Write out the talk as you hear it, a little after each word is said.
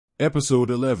Episode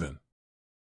 11.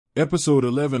 Episode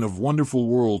 11 of Wonderful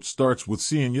World starts with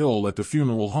Seon-yeol at the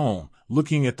funeral home,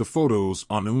 looking at the photos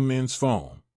on Eun-min's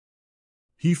phone.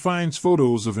 He finds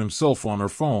photos of himself on her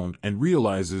phone and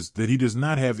realizes that he does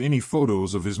not have any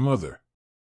photos of his mother.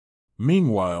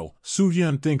 Meanwhile,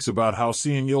 Soo-hyun thinks about how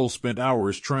Seon-yeol spent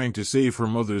hours trying to save her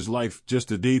mother's life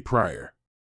just a day prior.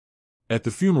 At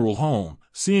the funeral home,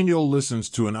 Seon-yeol listens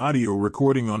to an audio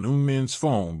recording on Eun-min's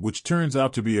phone which turns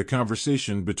out to be a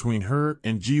conversation between her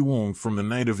and Ji-woong from the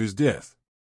night of his death.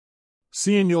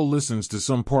 Seon-yeol listens to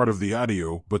some part of the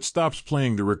audio but stops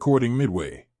playing the recording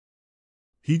midway.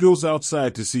 He goes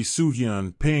outside to see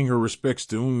Soo-hyun paying her respects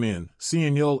to Eun-min.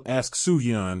 Seon-yeol asks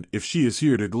Soo-hyun if she is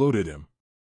here to gloat at him.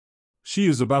 She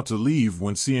is about to leave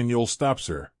when Seon-yeol stops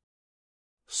her.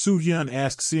 Soo-hyun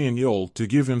asks Seon-yeol to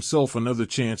give himself another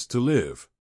chance to live.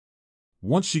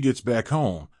 Once she gets back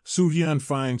home, Soo-hyun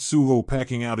finds Soo-ho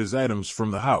packing out his items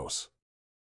from the house.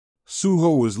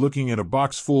 Soo-ho is looking at a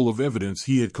box full of evidence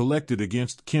he had collected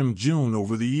against Kim Jun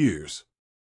over the years.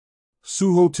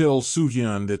 Soo-ho tells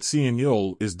Soo-hyun that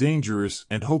Seon-yeol is dangerous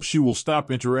and hopes she will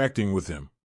stop interacting with him.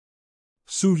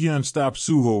 Soo-hyun stops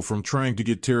Soo-ho from trying to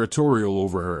get territorial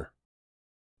over her.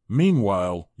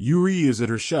 Meanwhile, Yuri is at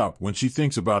her shop when she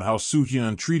thinks about how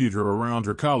Soo-hyun treated her around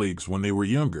her colleagues when they were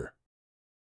younger.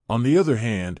 On the other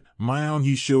hand,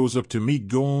 Myeon-hee shows up to meet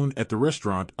Go-eun at the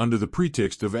restaurant under the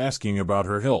pretext of asking about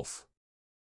her health.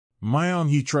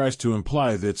 Myeon-hee tries to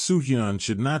imply that Soo-hyun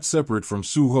should not separate from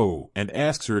Soo-ho and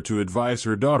asks her to advise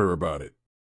her daughter about it.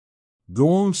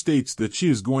 Go-eun states that she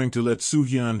is going to let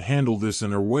Soo-hyun handle this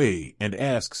in her way and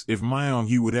asks if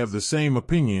Myeon-hee would have the same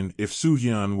opinion if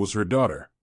Soo-hyun was her daughter.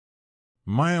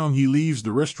 Myeon-hee leaves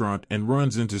the restaurant and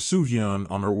runs into Soo-hyun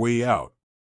on her way out.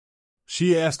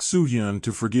 She asks Soo-hyun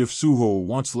to forgive Soo-ho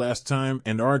once last time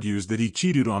and argues that he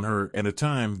cheated on her at a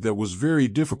time that was very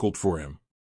difficult for him.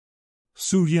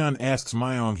 Soo-hyun asks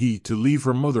Myeon-hee to leave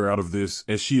her mother out of this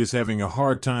as she is having a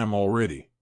hard time already.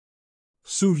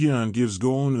 Soo-hyun gives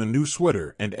Go-eun a new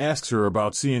sweater and asks her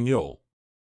about Seon-yeol.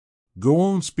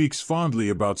 Go-eun speaks fondly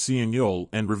about Seon-yeol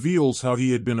and reveals how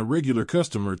he had been a regular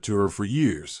customer to her for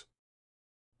years.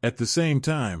 At the same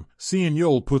time,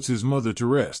 Seon-yeol puts his mother to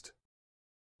rest.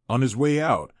 On his way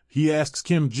out, he asks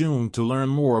Kim Jun to learn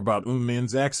more about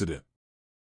Eun-min's accident.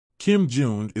 Kim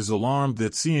Jun is alarmed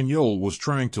that Seon-yeol was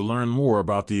trying to learn more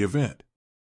about the event.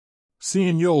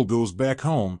 Seon-yeol goes back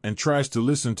home and tries to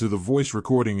listen to the voice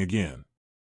recording again.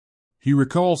 He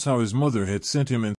recalls how his mother had sent him